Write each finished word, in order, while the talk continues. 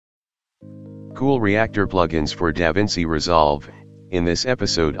Cool Reactor plugins for DaVinci Resolve. In this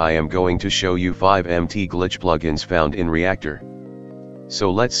episode I am going to show you 5 MT glitch plugins found in Reactor.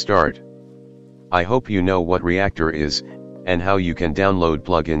 So let's start. I hope you know what Reactor is, and how you can download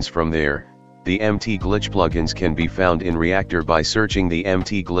plugins from there. The MT glitch plugins can be found in Reactor by searching the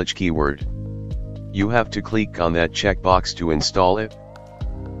MT glitch keyword. You have to click on that checkbox to install it.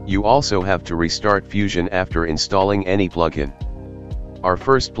 You also have to restart Fusion after installing any plugin. Our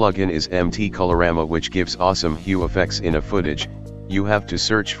first plugin is MT Colorama, which gives awesome hue effects in a footage. You have to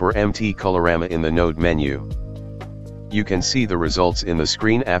search for MT Colorama in the node menu. You can see the results in the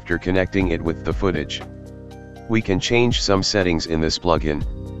screen after connecting it with the footage. We can change some settings in this plugin,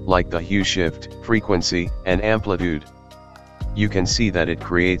 like the hue shift, frequency, and amplitude. You can see that it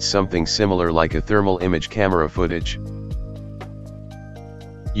creates something similar like a thermal image camera footage.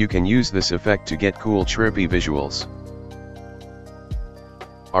 You can use this effect to get cool trippy visuals.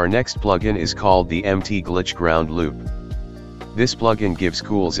 Our next plugin is called the MT Glitch Ground Loop. This plugin gives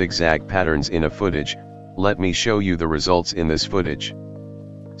cool zigzag patterns in a footage. Let me show you the results in this footage.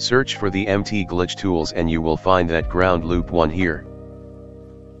 Search for the MT Glitch tools and you will find that Ground Loop 1 here.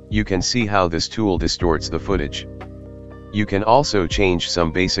 You can see how this tool distorts the footage. You can also change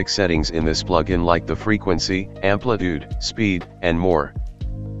some basic settings in this plugin like the frequency, amplitude, speed, and more.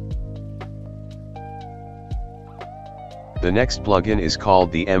 The next plugin is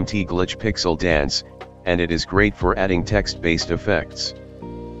called the MT Glitch Pixel Dance, and it is great for adding text-based effects.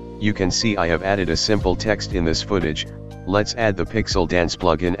 You can see I have added a simple text in this footage. Let's add the Pixel Dance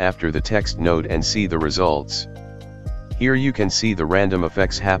plugin after the text node and see the results. Here you can see the random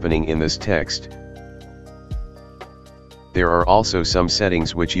effects happening in this text. There are also some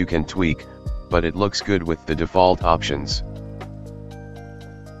settings which you can tweak, but it looks good with the default options.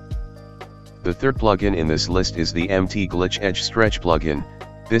 The third plugin in this list is the MT Glitch Edge Stretch plugin.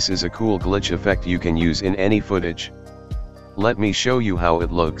 This is a cool glitch effect you can use in any footage. Let me show you how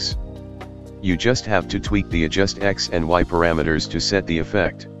it looks. You just have to tweak the adjust X and Y parameters to set the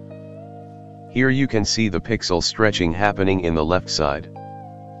effect. Here you can see the pixel stretching happening in the left side.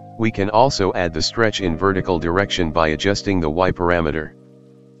 We can also add the stretch in vertical direction by adjusting the Y parameter.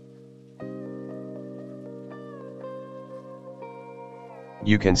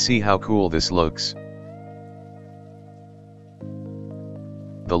 You can see how cool this looks.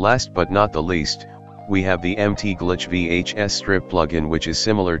 The last but not the least, we have the MT Glitch VHS Strip plugin, which is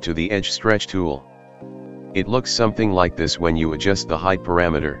similar to the Edge Stretch tool. It looks something like this when you adjust the height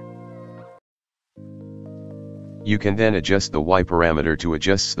parameter. You can then adjust the Y parameter to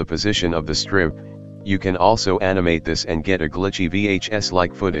adjust the position of the strip. You can also animate this and get a glitchy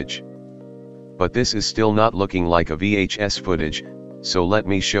VHS-like footage. But this is still not looking like a VHS footage, so let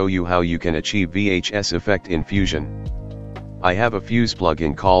me show you how you can achieve VHS effect in Fusion. I have a Fuse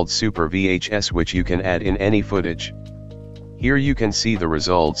plugin called Super VHS which you can add in any footage. Here you can see the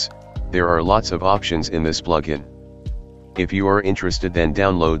results. There are lots of options in this plugin. If you are interested, then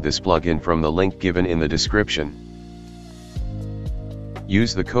download this plugin from the link given in the description.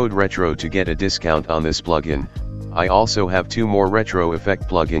 Use the code RETRO to get a discount on this plugin. I also have 2 more retro effect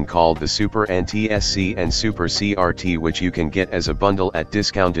plugin called the Super NTSC and Super CRT, which you can get as a bundle at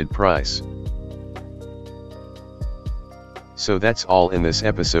discounted price. So that's all in this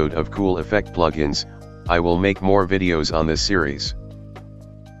episode of Cool Effect Plugins. I will make more videos on this series.